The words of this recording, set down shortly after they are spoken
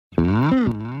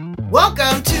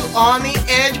Welcome to On the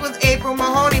Edge with April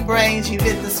Mahoney Brains. You've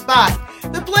hit the spot.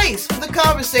 The place where the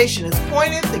conversation is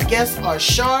pointed, the guests are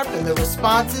sharp, and the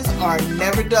responses are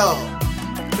never dull.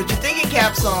 Put your thinking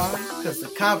caps on, because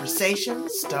the conversation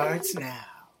starts now.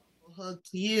 Hug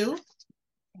to you.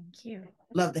 Thank you.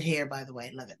 Love the hair, by the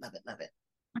way. Love it, love it, love it.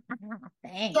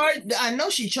 Thanks. I know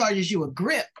she charges you a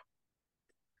grip.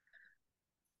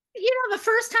 The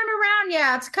first time around,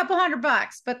 yeah, it's a couple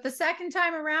 $100, but the second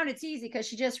time around, it's easy because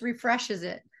she just refreshes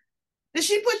it. Does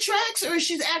she put tracks, or is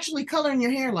she actually coloring your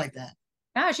hair like that?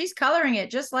 No, she's coloring it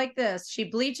just like this. She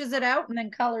bleaches it out and then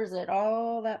colors it.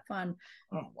 All that fun.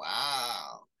 Oh,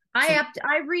 wow. I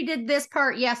redid this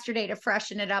part yesterday to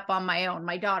freshen it up on my own.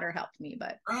 My daughter helped me,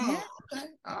 but yeah. Okay.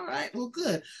 All right. Well,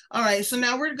 good. All right. So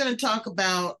now we're going to talk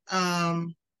about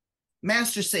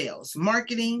master sales,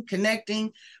 marketing,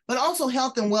 connecting, but also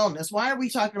health and wellness. Why are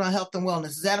we talking about health and wellness?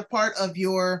 Is that a part of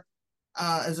your,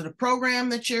 is it a program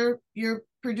that you're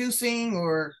producing,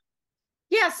 or?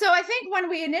 Yeah, so I think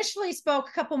when we initially spoke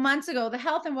a couple months ago, the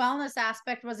health and wellness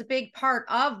aspect was a big part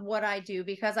of what I do,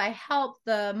 because I help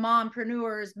the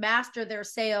mompreneurs master their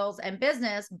sales and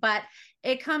business, but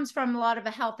it comes from a lot of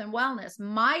a health and wellness.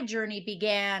 My journey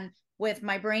began with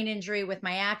my brain injury, with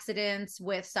my accidents,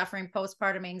 with suffering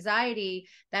postpartum anxiety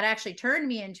that actually turned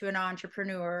me into an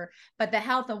entrepreneur. But the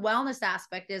health and wellness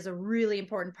aspect is a really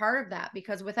important part of that,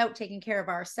 because without taking care of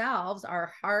ourselves,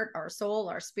 our heart, our soul,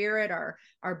 our spirit,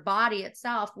 our body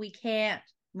itself, we can't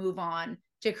move on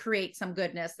to create some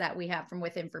goodness that we have from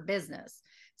within for business.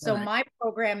 So my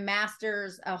program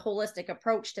masters a holistic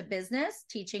approach to business,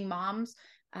 teaching moms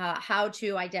how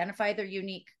to identify their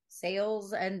unique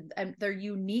sales and their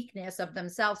uniqueness of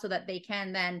themselves so that they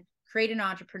can then create an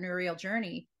entrepreneurial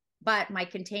journey. But my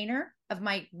container of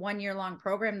my 1-year-long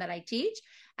program that I teach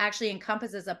actually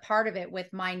encompasses a part of it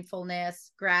with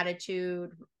mindfulness,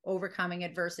 gratitude, overcoming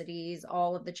adversities,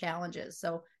 all of the challenges.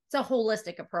 So it's a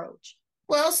holistic approach.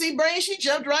 Well, see, Brain, she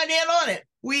jumped right in on it.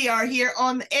 We are here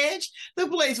on the edge, the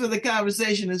place where the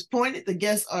conversation is pointed, the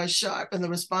guests are sharp, and the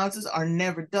responses are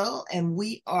never dull. And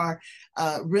we are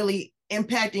really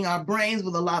impacting our brains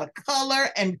with a lot of color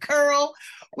and curl.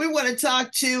 We want to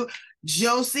talk to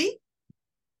Josie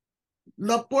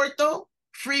L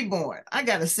Freeborn. I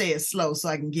got to say it slow so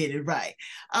I can get it right.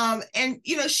 And,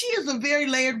 she is a very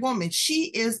layered woman. She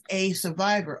is a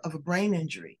survivor of a brain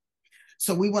injury.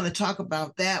 So we want to talk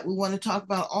about that. We want to talk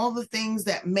about all the things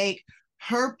that make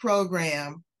her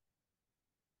program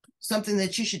something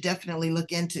that you should definitely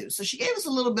look into. So she gave us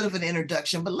a little bit of an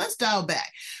introduction, but let's dial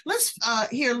back. Let's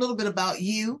hear a little bit about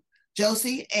you,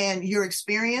 Josie, and your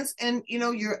experience and,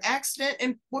 your accident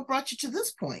and what brought you to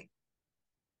this point.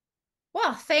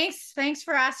 Well, thanks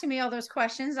for asking me all those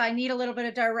questions. I need a little bit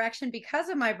of direction because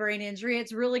of my brain injury.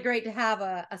 It's really great to have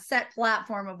a set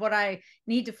platform of what I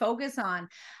need to focus on.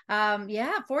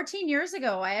 14 years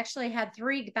ago, I actually had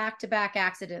 3 back-to-back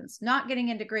accidents, not getting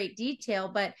into great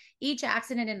detail, but each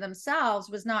accident in themselves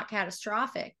was not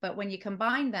catastrophic. But when you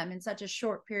combine them in such a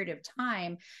short period of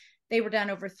time, they were done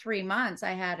over 3 months.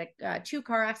 I had 2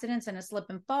 car accidents and a slip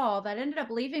and fall that ended up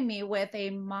leaving me with a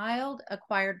mild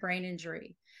acquired brain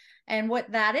injury. And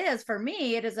what that is for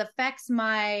me, it affects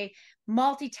my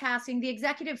multitasking, the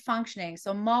executive functioning.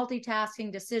 So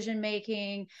multitasking,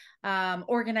 decision-making,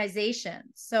 organization.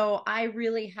 So I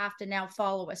really have to now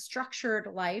follow a structured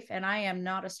life, and I am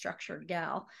not a structured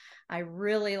gal. I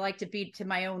really like to beat to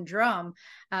my own drum,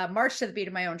 march to the beat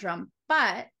of my own drum.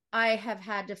 But I have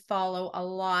had to follow a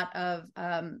lot of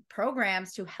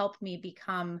programs to help me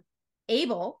become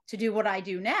able to do what I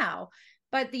do now.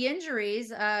 But the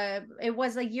injuries, it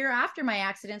was a year after my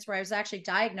accidents where I was actually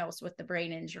diagnosed with the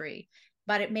brain injury.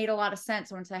 But it made a lot of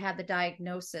sense once I had the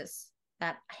diagnosis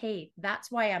that, hey,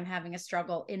 that's why I'm having a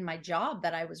struggle in my job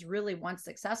that I was really once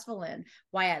successful in,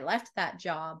 why I left that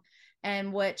job,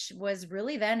 and which was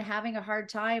really then having a hard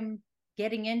time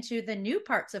getting into the new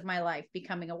parts of my life,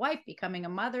 becoming a wife, becoming a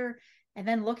mother, and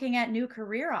then looking at new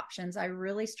career options. I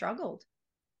really struggled.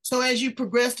 So as you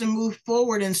progressed and moved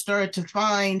forward and started to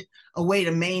find a way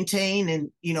to maintain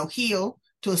and, heal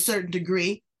to a certain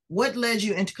degree, what led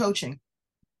you into coaching?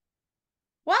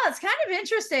 Well, it's kind of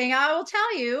interesting. I will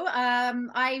tell you,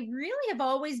 I really have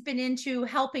always been into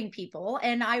helping people.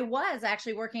 And I was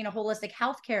actually working in a holistic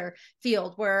healthcare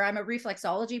field where I'm a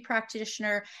reflexology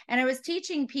practitioner, and I was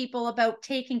teaching people about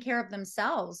taking care of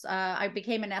themselves. I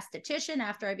became an esthetician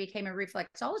after I became a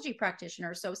reflexology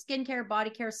practitioner. So skincare, body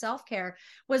care, self-care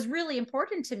was really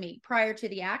important to me prior to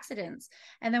the accidents.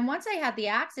 And then once I had the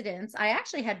accidents, I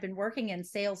actually had been working in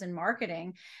sales and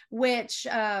marketing, which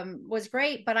was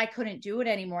great, but I couldn't do it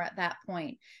anymore at that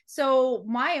point. So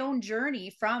my own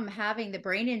journey from having the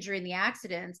brain injury and the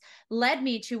accidents led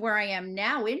me to where I am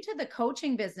now into the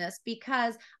coaching business,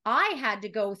 because I had to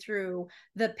go through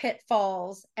the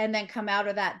pitfalls and then come out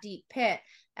of that deep pit.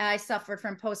 I suffered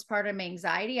from postpartum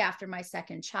anxiety after my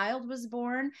second child was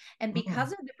born. And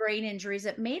because of the brain injuries,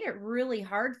 it made it really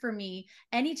hard for me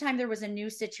anytime there was a new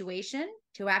situation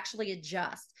to actually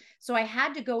adjust. So I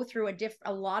had to go through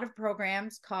a lot of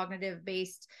programs, cognitive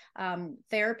based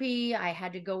therapy. I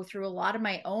had to go through a lot of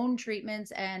my own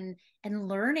treatments and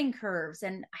learning curves.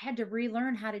 And I had to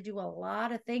relearn how to do a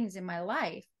lot of things in my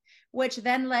life, which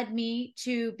then led me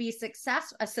to be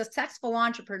a successful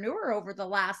entrepreneur over the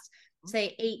last,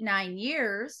 say, 8-9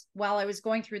 years, while I was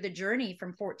going through the journey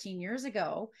from 14 years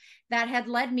ago. That had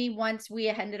led me, once we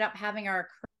ended up having our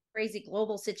crazy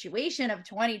global situation of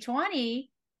 2020,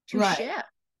 to shift.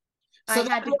 So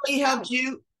that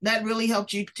really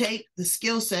helped you take the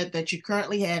skill set that you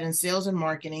currently had in sales and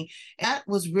marketing. That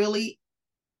was really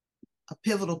a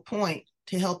pivotal point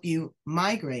to help you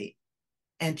migrate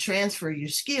and transfer your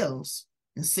skills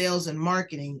in sales and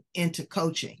marketing into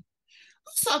coaching.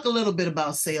 Let's talk a little bit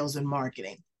about sales and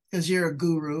marketing, because you're a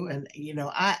guru, and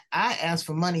I ask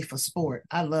for money for sport.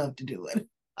 I love to do it.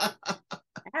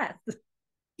 Yes.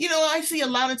 I see a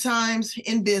lot of times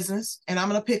in business, and I'm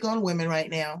going to pick on women right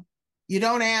now, you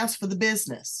don't ask for the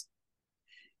business.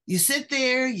 You sit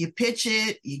there, you pitch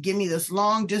it, you give me this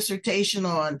long dissertation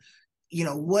on,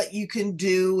 what you can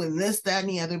do and this, that, and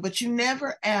the other, but you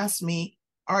never ask me,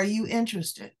 are you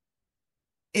interested?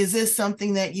 Is this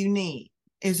something that you need?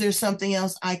 Is there something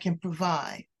else I can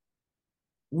provide?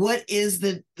 What is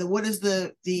the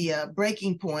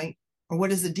breaking point, or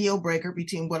what is the deal breaker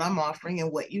between what I'm offering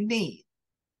and what you need?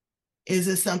 Is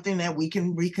this something that we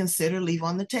can reconsider, leave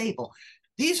on the table?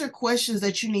 These are questions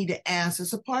that you need to ask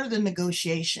as a part of the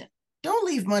negotiation. Don't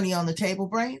leave money on the table,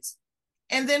 brains,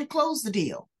 and then close the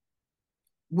deal.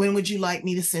 When would you like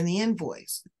me to send the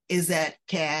invoice? Is that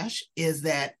cash? Is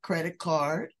that credit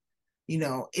card?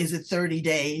 Is it 30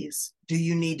 days? Do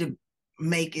you need to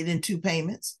make it in 2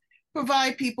 payments?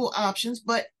 Provide people options,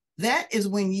 but that is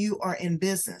when you are in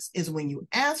business, is when you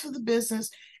ask for the business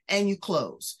and you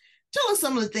close. Tell us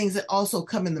some of the things that also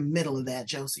come in the middle of that,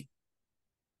 Josie.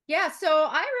 Yeah, so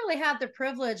I really had the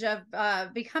privilege of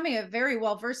becoming a very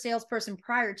well-versed salesperson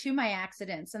prior to my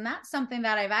accidents. And that's something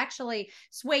that I've actually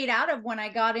swayed out of when I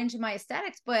got into my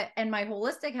aesthetics and my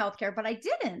holistic healthcare, but I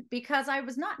didn't, because I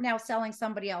was not now selling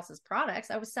somebody else's products.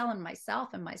 I was selling myself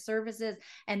and my services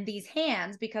and these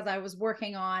hands, because I was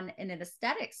working on in an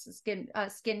aesthetics,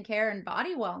 skincare and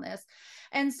body wellness.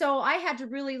 And so I had to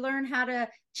really learn how to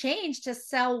change to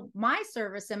sell my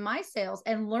service and my sales,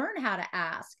 and learn how to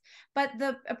ask. But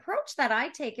the approach that I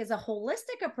take is a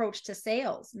holistic approach to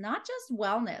sales, not just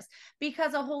wellness,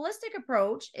 because a holistic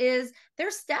approach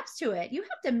there's steps to it. You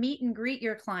have to meet and greet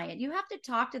your client. You have to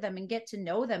talk to them and get to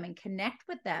know them and connect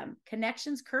with them.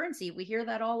 Connection's currency. We hear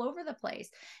that all over the place.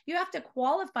 You have to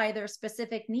qualify their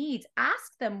specific needs,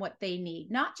 ask them what they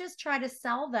need, not just try to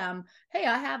sell them, hey,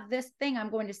 I have this thing I'm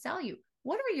going to sell you.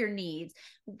 What are your needs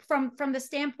from the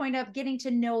standpoint of getting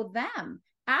to know them?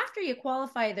 After you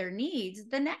qualify their needs,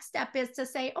 the next step is to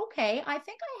say, okay, I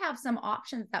think I have some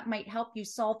options that might help you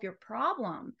solve your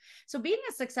problem. So being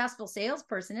a successful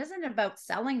salesperson isn't about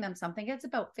selling them something, it's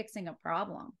about fixing a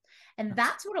problem. And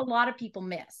that's what a lot of people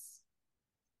miss.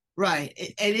 Right,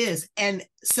 it is. And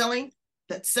selling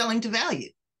to value.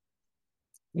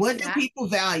 What do people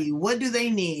value? What do they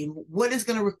need? What is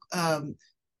going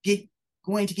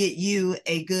to get you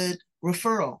a good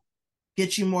referral,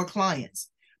 get you more clients?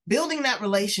 Building that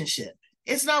relationship.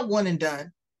 It's not one and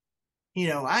done.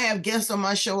 I have guests on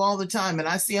my show all the time, and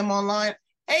I see them online.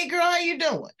 Hey, girl, how you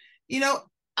doing?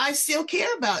 I still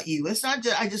care about you. It's not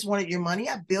just I just wanted your money.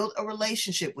 I built a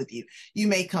relationship with you. You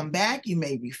may come back. You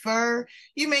may refer.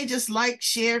 You may just like,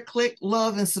 share, click,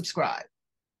 love, and subscribe.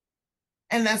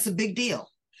 And that's a big deal.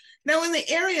 Now, in the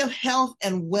area of health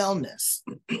and wellness,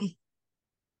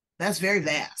 that's very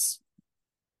vast.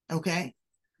 Okay.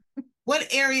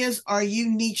 What areas are you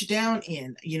niche down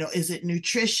in? Is it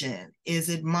nutrition? Is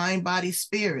it mind, body,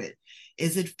 spirit?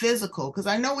 Is it physical? Because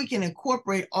I know we can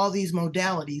incorporate all these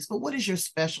modalities, but what is your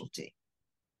specialty?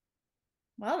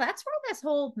 Well, that's where this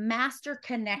whole master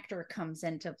connector comes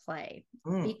into play.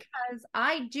 Because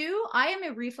I am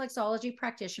a reflexology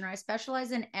practitioner. I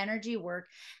specialize in energy work.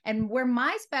 And where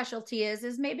my specialty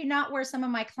is maybe not where some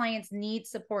of my clients need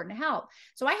support and help.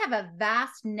 So I have a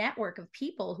vast network of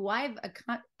people who I've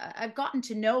gotten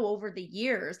to know over the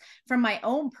years from my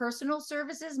own personal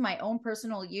services, my own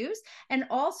personal use, and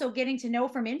also getting to know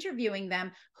from interviewing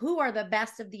them who are the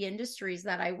best of the industries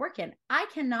that I work in. I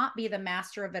cannot be the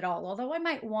master of it all, although I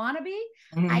might want to be.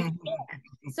 I can't.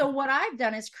 So what I've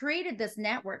done is created this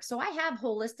network. So I have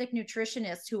holistic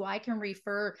nutritionists who I can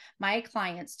refer my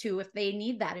clients to if they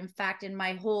need that. In fact, in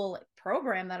my whole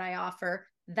program that I offer,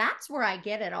 that's where I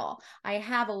get it all. I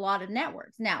have a lot of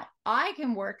networks. Now, I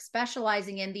can work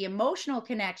specializing in the emotional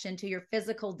connection to your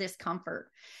physical discomfort.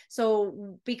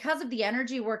 So, because of the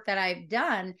energy work that I've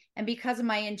done, and because of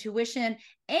my intuition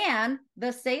and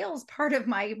the sales part of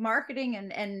my marketing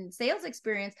and sales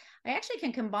experience, I actually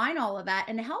can combine all of that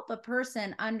and help a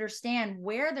person understand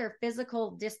where their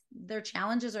their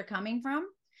challenges are coming from,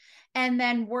 and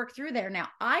then work through there. Now,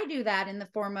 I do that in the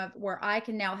form of where I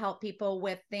can now help people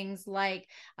with things like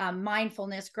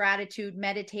mindfulness, gratitude,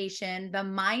 meditation, the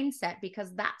mindset,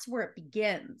 because that's where it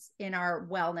begins in our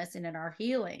wellness and in our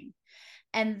healing.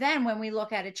 And then when we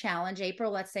look at a challenge,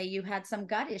 April, let's say you had some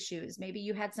gut issues, maybe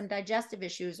you had some digestive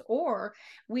issues, or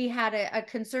we had a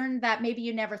concern that maybe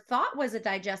you never thought was a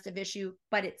digestive issue,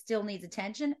 but it still needs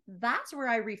attention. That's where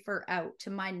I refer out to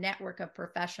my network of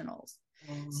professionals.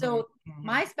 So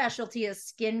my specialty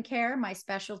is skincare. My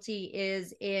specialty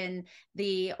is in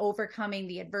the overcoming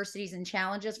the adversities and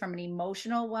challenges from an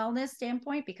emotional wellness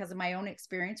standpoint because of my own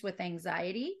experience with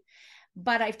anxiety.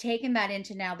 But I've taken that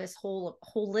into now this whole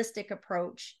holistic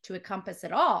approach to encompass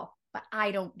it all, but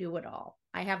I don't do it all.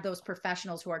 I have those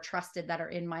professionals who are trusted that are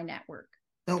in my network.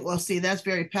 Oh, well, see, that's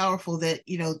very powerful that,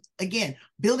 again,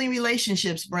 building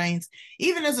relationships, brains,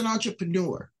 even as an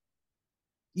entrepreneur,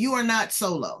 you are not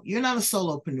solo. You're not a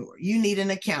solopreneur. You need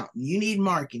an accountant. You need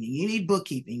marketing. You need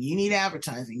bookkeeping. You need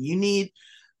advertising. You need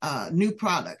new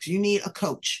products. You need a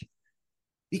coach,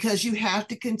 because you have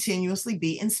to continuously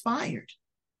be inspired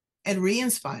and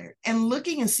re-inspired and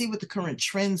looking and see what the current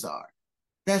trends are.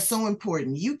 That's so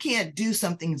important. You can't do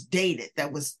something dated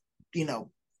that was,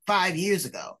 5 years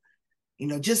ago.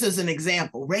 Just as an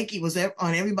example, Reiki was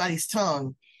on everybody's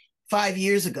tongue 5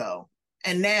 years ago,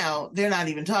 and now they're not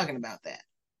even talking about that.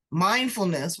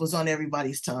 Mindfulness was on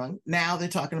everybody's tongue. Now they're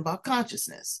talking about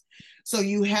consciousness. So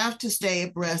you have to stay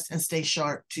abreast and stay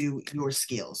sharp to your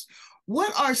skills.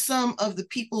 What are some of the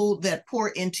people that pour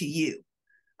into you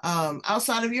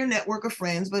outside of your network of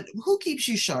friends, but who keeps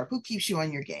you sharp? Who keeps you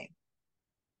on your game?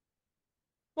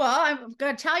 Well, I'm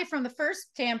going to tell you from the first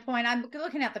standpoint, I'm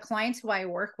looking at the clients who I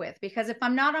work with, because if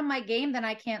I'm not on my game, then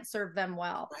I can't serve them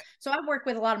well. Right. So I work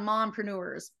with a lot of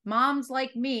mompreneurs, moms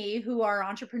like me who are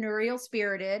entrepreneurial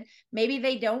spirited. Maybe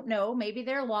they don't know, maybe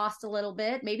they're lost a little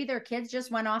bit. Maybe their kids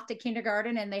just went off to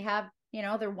kindergarten and they have,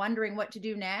 they're wondering what to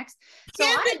do next. So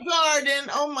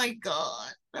kindergarten, oh my God,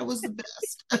 that was the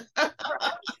best.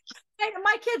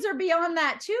 My kids are beyond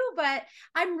that too, but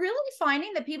I'm really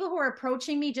finding that people who are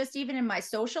approaching me just even in my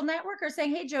social network are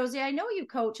saying, hey, Josie, I know you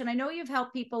coach and I know you've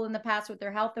helped people in the past with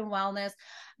their health and wellness,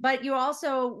 but you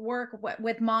also work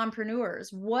with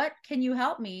mompreneurs. What can you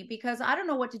help me? Because I don't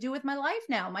know what to do with my life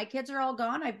now. My kids are all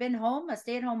gone. I've been home, a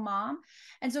stay-at-home mom.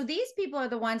 And so these people are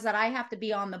the ones that I have to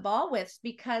be on the ball with,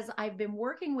 because I've been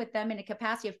working with them in a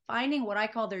capacity of finding what I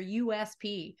call their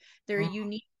USP, their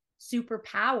unique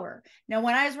superpower. Now,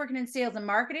 when I was working in sales and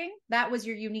marketing, that was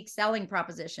your unique selling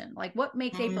proposition. Like, what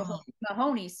makes April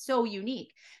Mahoney so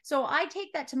unique? So I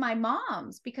take that to my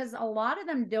moms, because a lot of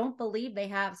them don't believe they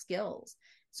have skills.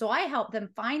 So I help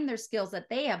them find their skills that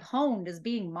they have honed as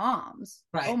being moms.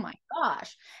 Right. Oh my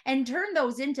gosh. And turn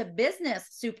those into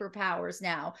business superpowers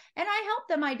now. And I help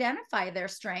them identify their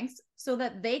strengths so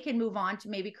that they can move on to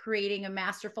maybe creating a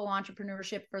masterful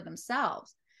entrepreneurship for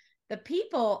themselves. The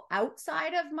people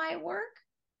outside of my work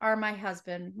are my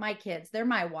husband, my kids. They're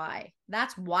my why.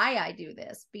 That's why I do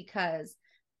this, because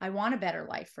I want a better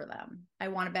life for them. I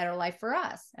want a better life for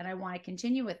us. And I want to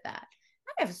continue with that.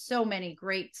 I have so many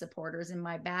great supporters in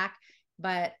my back,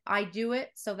 but I do it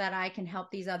so that I can help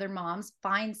these other moms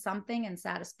find something and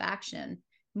satisfaction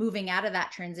moving out of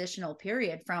that transitional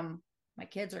period from my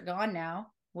kids are gone now.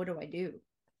 What do I do?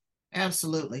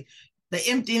 Absolutely. The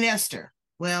empty nester.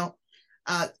 Well,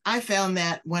 I found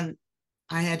that when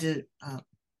I had to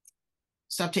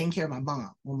stop taking care of my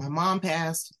mom. When my mom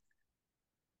passed,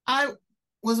 I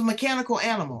was a mechanical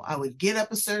animal. I would get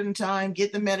up a certain time,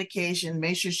 get the medication,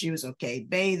 make sure she was okay,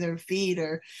 bathe her, feed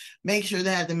her, make sure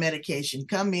they had the medication,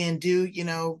 come in, do,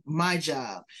 my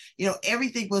job.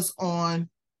 Everything was on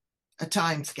a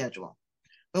time schedule.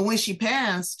 But when she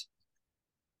passed,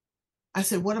 I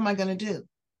said, what am I going to do?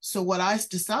 So what I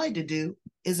decided to do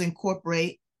is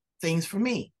incorporate things for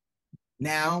me.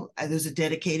 Now there's a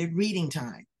dedicated reading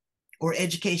time or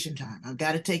education time. I've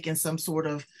got to take in some sort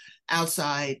of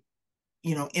outside,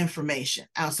 information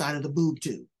outside of the boob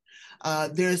tube.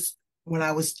 When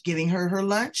I was giving her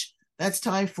lunch, that's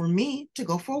time for me to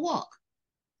go for a walk.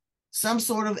 Some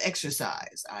sort of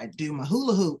exercise. I do my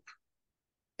hula hoop.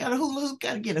 Got a hula hoop?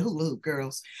 Got to get a hula hoop,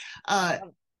 girls.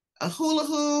 A hula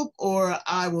hoop, or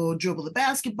I will dribble the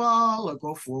basketball or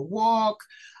go for a walk.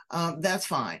 That's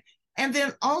fine. And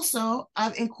then also,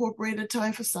 I've incorporated a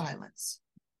time for silence,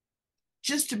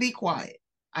 just to be quiet.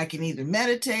 I can either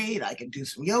meditate, I can do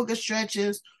some yoga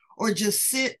stretches, or just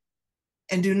sit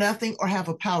and do nothing, or have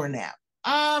a power nap.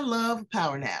 I love a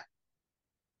power nap.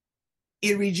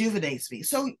 It rejuvenates me.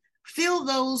 So fill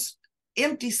those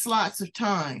empty slots of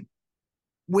time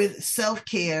with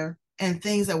self-care and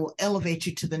things that will elevate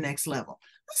you to the next level.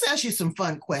 Let's ask you some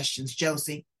fun questions,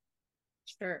 Josie.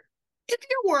 Sure. If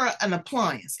you were an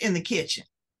appliance in the kitchen,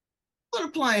 what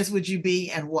appliance would you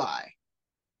be and why?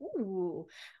 Ooh.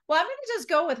 Well, I'm going to just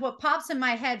go with what pops in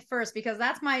my head first, because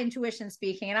that's my intuition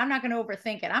speaking, and I'm not going to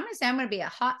overthink it. I'm going to say I'm going to be a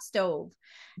hot stove.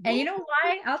 And you know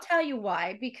why? I'll tell you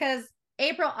why. Because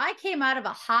April, I came out of a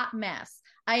hot mess.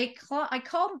 I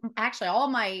called actually all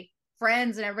my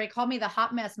friends and everybody called me the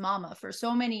hot mess mama for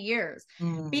so many years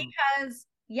because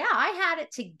I had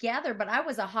it together, but I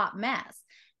was a hot mess.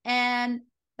 And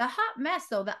the hot mess,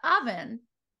 though, the oven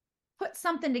puts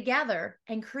something together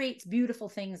and creates beautiful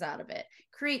things out of it,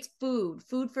 creates food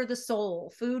for the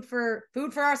soul, food for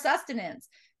our sustenance.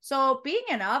 So being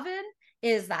an oven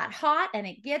is that hot, and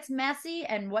it gets messy,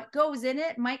 and what goes in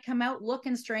it might come out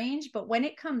looking strange, but when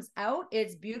it comes out,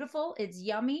 it's beautiful, it's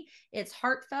yummy, it's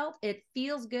heartfelt, it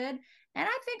feels good. And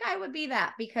I think I would be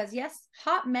that, because yes,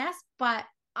 hot mess, but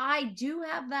I do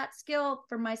have that skill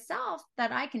for myself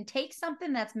that I can take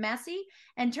something that's messy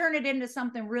and turn it into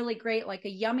something really great, like a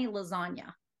yummy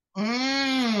lasagna.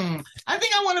 I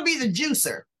think I want to be the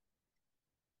juicer.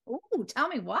 Ooh, tell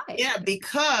me why. Yeah,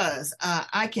 because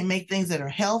I can make things that are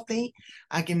healthy.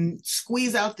 I can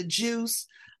squeeze out the juice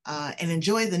and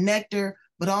enjoy the nectar,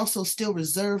 but also still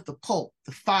reserve the pulp,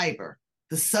 the fiber,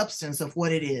 the substance of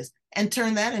what it is, and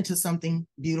turn that into something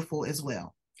beautiful as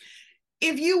well.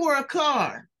 If you were a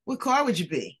car, what car would you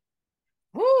be?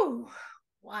 Ooh,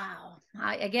 wow.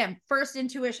 Again, first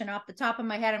intuition off the top of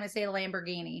my head, I'm going to say a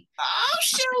Lamborghini. Oh,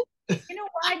 shoot. You know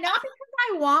why? Not because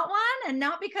I want one, and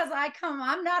not because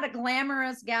I'm not a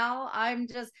glamorous gal.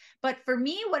 But for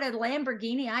me, what a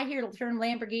Lamborghini, I hear the term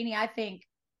Lamborghini, I think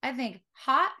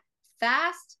hot,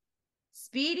 fast,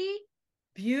 speedy,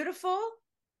 beautiful.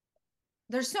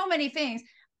 There's so many things,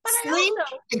 but Sleek,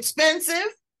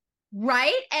 expensive.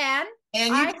 Right. And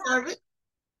you deserve it.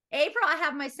 April, I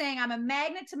have my saying, I'm a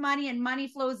magnet to money, and money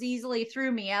flows easily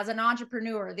through me as an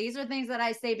entrepreneur. These are things that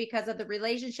I say because of the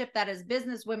relationship that as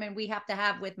business women we have to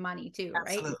have with money too.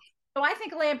 Absolutely. Right. So I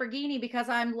think Lamborghini because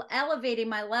I'm elevating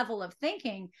my level of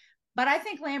thinking, but I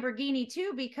think Lamborghini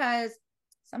too because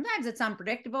sometimes it's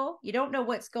unpredictable. You don't know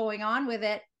what's going on with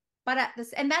it,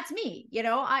 and that's me,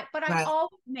 I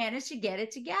always manage to get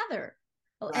it together.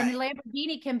 Right. And the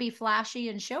Lamborghini can be flashy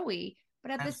and showy, but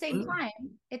at Absolutely. The same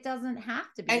time, it doesn't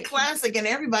have to be. And classic, and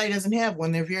everybody doesn't have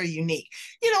one. They're very unique.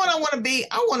 You know what I want to be?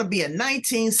 I want to be a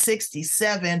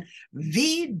 1967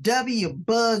 VW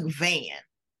Bug van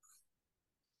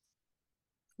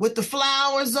with the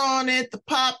flowers on it, the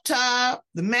pop top,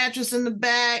 the mattress in the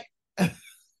back.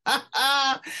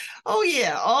 Oh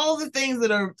yeah, all the things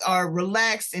that are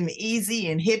relaxed and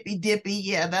easy and hippy dippy.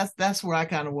 Yeah, that's where I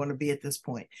kind of want to be at this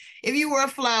point. If you were a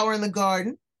flower in the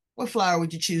garden, what flower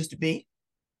would you choose to be?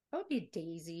 I would be a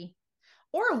daisy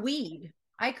or a weed.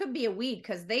 I could be a weed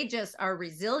because they just are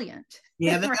resilient.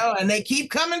 Yeah, they are, and they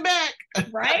keep coming back.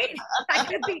 Right? I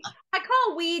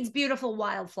call weeds beautiful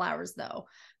wildflowers though.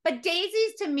 But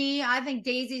daisies, to me, I think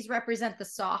daisies represent the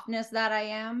softness that I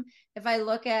am. If I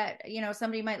look at,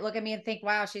 somebody might look at me and think,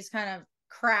 wow, she's kind of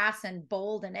crass and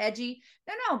bold and edgy.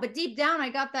 No, but deep down, I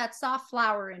got that soft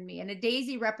flower in me. And a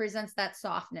daisy represents that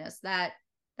softness, that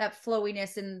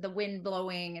flowiness and the wind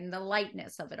blowing and the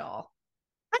lightness of it all.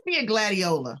 I'd be a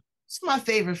gladiola. It's my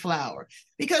favorite flower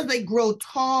because they grow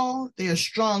tall, they're a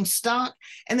strong stock,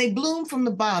 and they bloom from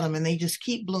the bottom, and they just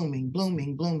keep blooming,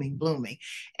 blooming, blooming, blooming.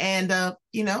 And, I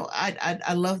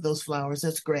love those flowers.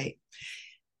 That's great.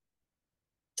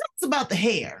 Tell us about the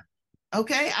hair.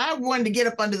 Okay, I wanted to get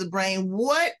up under the brain.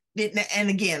 What did, and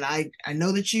again, I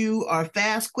know that you are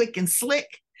fast, quick, and slick,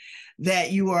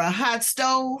 that you are a hot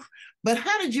stove, but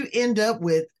how did you end up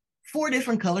with four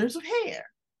different colors of hair?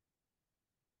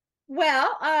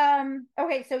 Well,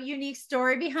 okay, so unique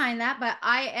story behind that, but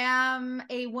I am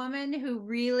a woman who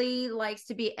really likes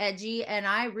to be edgy, and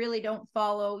I really don't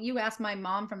follow. You asked my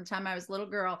mom from the time I was a little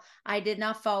girl, I did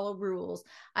not follow rules.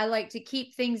 I like to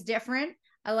keep things different.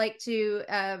 I like to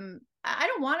I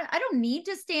don't need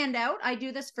to stand out. I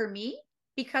do this for me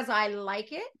because I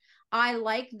like it. I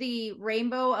like the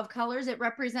rainbow of colors. It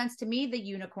represents to me the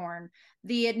unicorn,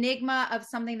 the enigma of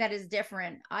something that is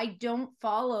different. I don't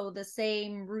follow the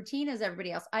same routine as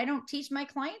everybody else. I don't teach my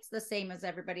clients the same as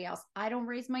everybody else. I don't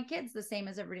raise my kids the same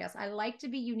as everybody else. I like to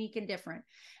be unique and different.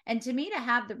 And to me, to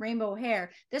have the rainbow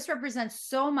hair, this represents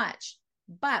so much.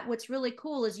 But what's really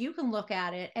cool is you can look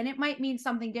at it and it might mean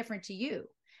something different to you.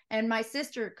 And my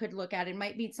sister could look at it,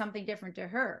 might mean something different to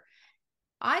her.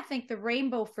 I think the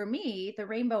rainbow for me, the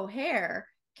rainbow hair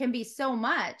can be so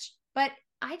much, but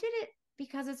I did it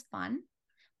because it's fun.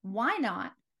 Why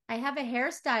not? I have a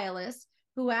hairstylist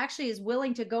who actually is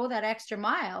willing to go that extra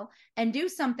mile and do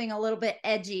something a little bit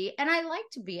edgy. And I like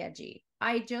to be edgy.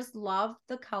 I just love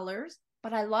the colors,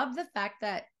 but I love the fact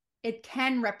that it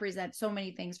can represent so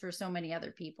many things for so many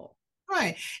other people.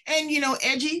 Right. And, you know,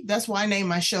 edgy, that's why I named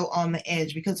my show On the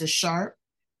Edge, because it's sharp,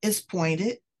 it's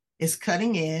pointed, it's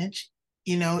cutting edge.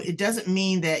 You know, it doesn't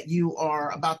mean that you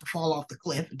are about to fall off the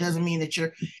cliff. It doesn't mean that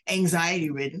you're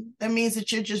anxiety ridden. That means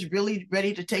that you're just really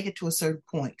ready to take it to a certain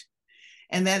point.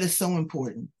 And that is so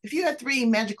important. If you had three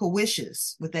magical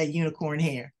wishes with that unicorn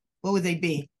hair, what would they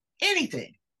be?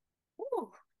 Anything.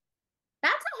 Ooh,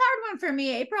 that's a hard one for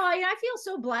me, April. I feel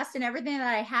so blessed in everything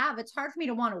that I have. It's hard for me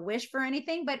to want to wish for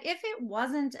anything. But if it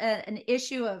wasn't an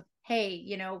issue of,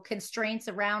 hey, constraints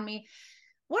around me,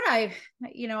 what I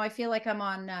feel like I'm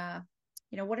on,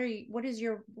 what is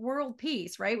your world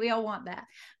peace, right? We all want that.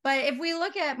 But if we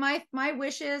look at my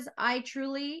wishes, I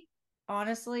truly,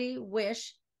 honestly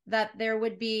wish that there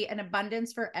would be an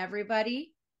abundance for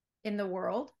everybody in the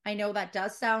world. I know that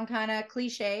does sound kind of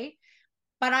cliche,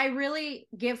 but I really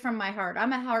give from my heart.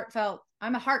 I'm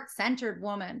a heart-centered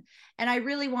woman, and I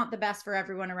really want the best for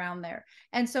everyone around there.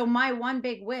 And so my one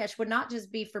big wish would not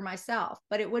just be for myself,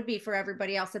 but it would be for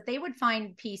everybody else, that they would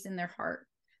find peace in their heart,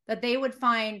 that they would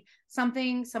find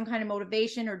something, some kind of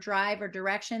motivation or drive or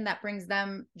direction that brings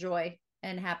them joy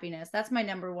and happiness. That's my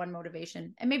number one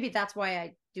motivation. And maybe that's why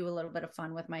I do a little bit of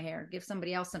fun with my hair, give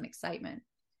somebody else some excitement.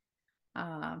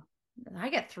 Uh, I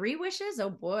get three wishes.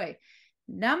 Oh boy.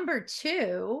 Number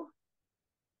two,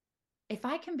 if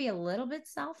I can be a little bit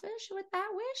selfish with that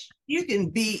wish. You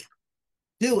can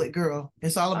do it, girl.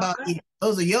 It's all All about right. you.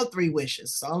 Those are your three wishes.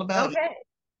 It's all about you. Okay.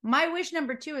 My wish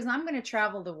number two is I'm going to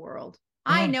travel the world.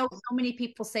 I Mm. know so many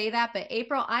people say that, but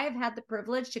April, I have had the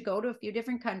privilege to go to a few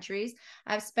different countries.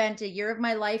 I've spent a year of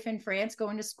my life in France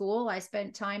going to school. I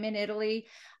spent time in Italy.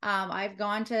 I've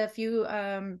gone to a few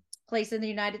places in the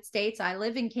United States. I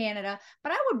live in Canada,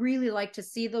 but I would really like to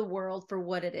see the world for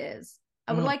what it is.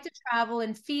 I would Mm. like to travel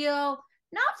and feel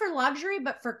not for luxury,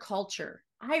 but for culture.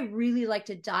 I really like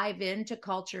to dive into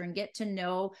culture and get to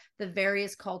know the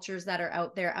various cultures that are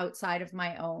out there outside of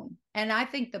my own. And I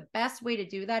think the best way to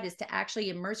do that is to actually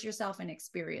immerse yourself and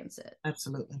experience it.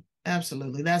 Absolutely.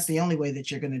 Absolutely. That's the only way that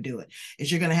you're going to do it.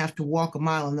 Is you're going to have to walk a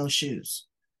mile in those shoes.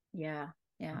 Yeah.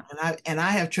 Yeah. And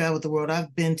I have traveled the world.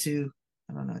 I've been to,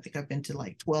 I don't know, I think I've been to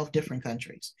like 12 different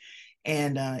countries.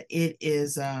 And it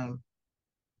is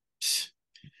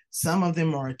some of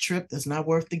them are a trip that's not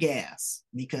worth the gas,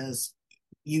 because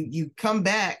you come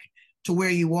back to where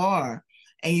you are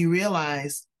and you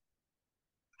realize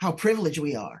how privileged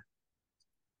we are.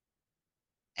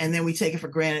 And then we take it for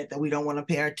granted that we don't want to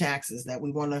pay our taxes, that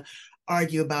we want to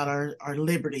argue about our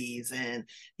liberties, and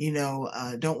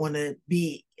don't want to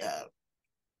be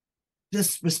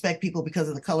disrespect people because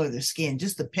of the color of their skin,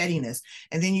 just the pettiness.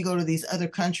 And then you go to these other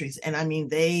countries, and I mean,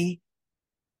 they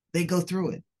go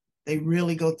through it. They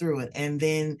really go through it. And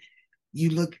then you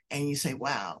look and you say,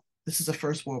 wow, this is a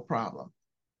first world problem.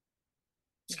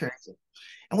 It's crazy.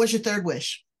 And what's your third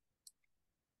wish?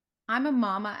 I'm a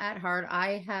mama at heart.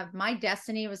 My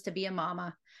destiny was to be a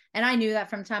mama. And I knew that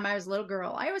from the time I was a little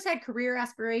girl. I always had career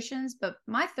aspirations, but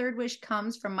my third wish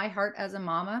comes from my heart as a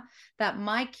mama, that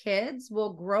my kids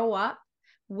will grow up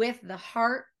with the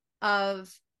heart of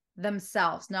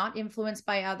themselves, not influenced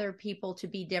by other people, to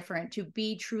be different, to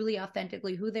be truly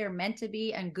authentically who they're meant to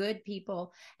be, and good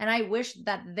people. And I wish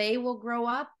that they will grow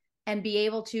up and be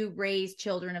able to raise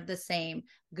children of the same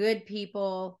good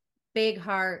people, big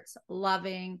hearts,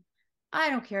 loving. I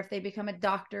don't care if they become a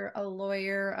doctor, a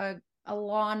lawyer, a a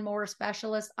lawnmower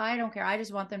specialist. I don't care. I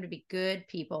just want them to be good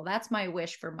people. That's my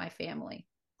wish for my family.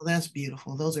 Well, that's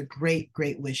beautiful. Those are great,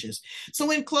 great wishes.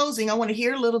 So in closing, I want to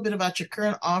hear a little bit about your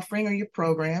current offering or your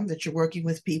program that you're working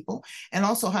with people, and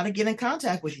also how to get in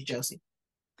contact with you, Josie.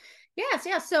 Yes,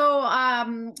 yeah. So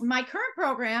my current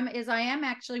program is I am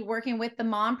actually working with the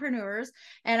mompreneurs,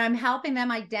 and I'm helping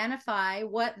them identify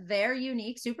what their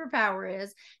unique superpower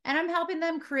is, and I'm helping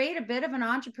them create a bit of an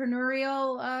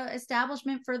entrepreneurial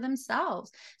establishment for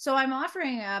themselves. So I'm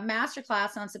offering a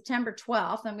masterclass on September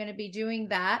 12th. I'm going to be doing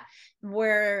that,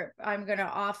 where I'm going to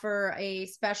offer a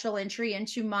special entry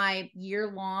into my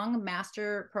year-long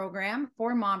master program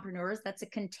for mompreneurs. That's a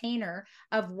container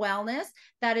of wellness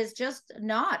that is just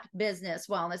not business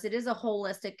wellness. It is a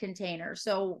holistic container.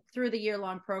 So through the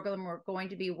year-long program, we're going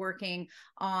to be working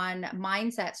on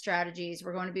mindset strategies.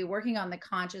 We're going to be working on the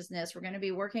consciousness. We're going to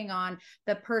be working on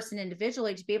the person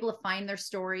individually to be able to find their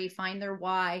story, find their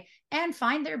why, and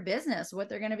find their business, what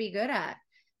they're going to be good at.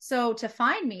 So to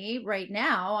find me right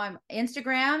now, I'm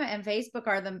Instagram and Facebook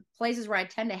are the places where I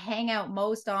tend to hang out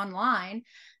most online,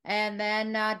 and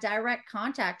then direct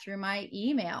contact through my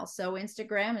email. So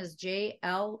Instagram is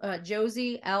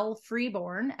Josie L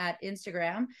Freeborn at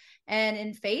Instagram, and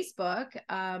in Facebook,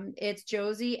 it's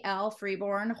Josie L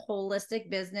Freeborn Holistic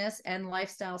Business and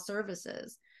Lifestyle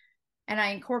Services. And I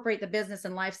incorporate the business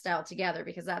and lifestyle together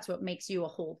because that's what makes you a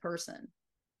whole person.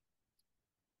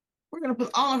 We're going to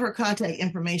put all of her contact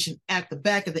information at the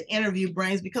back of the interview,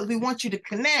 Brains, because we want you to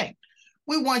connect.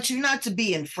 We want you not to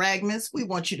be in fragments. We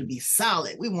want you to be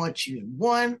solid. We want you in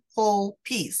one whole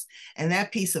piece. And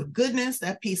that piece of goodness,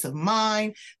 that piece of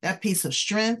mind, that piece of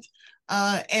strength,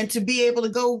 and to be able to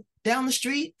go down the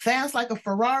street fast like a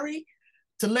Ferrari,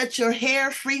 to let your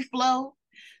hair free flow,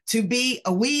 to be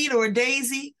a weed or a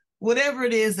daisy, whatever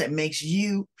it is that makes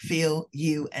you feel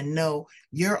you and know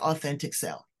your authentic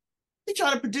self. We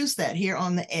try to produce that here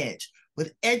on The Edge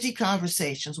with edgy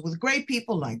conversations with great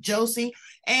people like Josie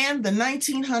and the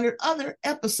 1900 other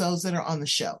episodes that are on the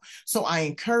show. So I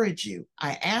encourage you,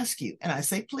 I ask you, and I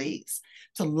say please,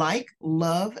 to like,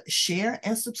 love, share,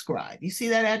 and subscribe. You see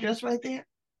that address right there?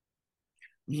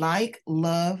 Like,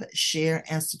 love, share,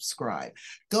 and subscribe.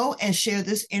 Go and share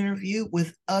this interview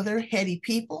with other heady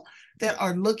people that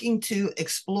are looking to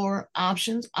explore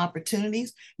options,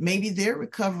 opportunities. Maybe they're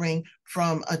recovering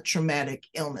from a traumatic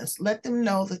illness. Let them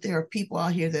know that there are people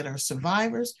out here that are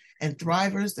survivors and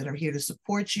thrivers that are here to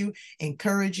support you,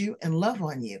 encourage you, and love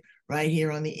on you right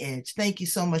here on The Edge. Thank you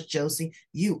so much, Josie.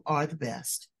 You are the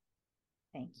best.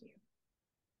 Thank you.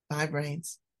 Bye,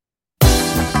 Brains.